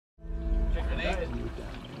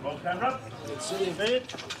Roll camera. Good see you,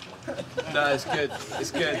 mate. No, it's good.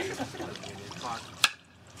 It's good.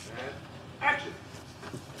 Action.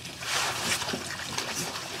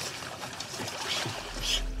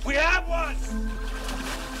 We have one!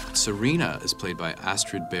 Serena is played by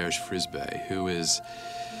Astrid Berge-Frisbee, who is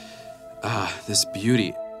this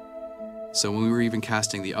beauty. So when we were even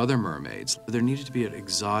casting the other mermaids, there needed to be an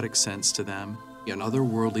exotic sense to them, an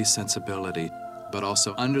otherworldly sensibility, but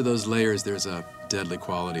also under those layers, there's a deadly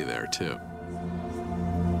quality there, too.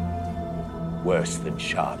 Worse than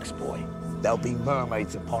sharks, boy. There'll be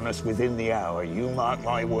mermaids upon us within the hour, you mark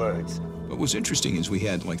my words. What was interesting is we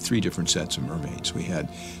had like 3 different sets of mermaids. We had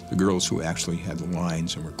the girls who actually had the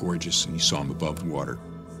lines and were gorgeous, and you saw them above water.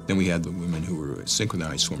 Then we had the women who were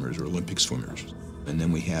synchronized swimmers or Olympic swimmers. And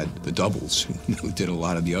then we had the doubles who did a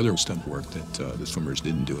lot of the other stunt work that the swimmers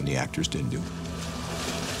didn't do and the actors didn't do.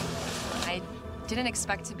 I didn't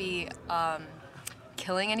expect to be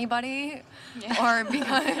killing anybody or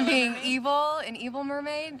being evil, an evil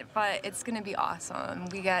mermaid, but it's gonna be awesome.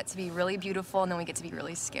 We get to be really beautiful and then we get to be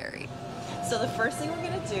really scary. So the first thing we're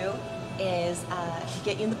gonna do is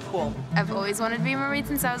get you in the pool. I've always wanted to be a mermaid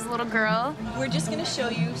since I was a little girl. We're just gonna show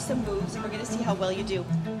you some moves and we're gonna see how well you do.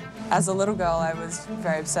 As a little girl, I was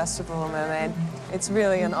very obsessed with Little Mermaid. It's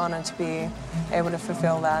really an honor to be able to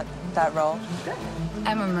fulfill that role.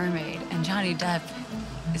 I'm a mermaid and Johnny Depp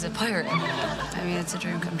is a pirate. I mean, it's a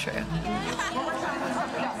dream come true.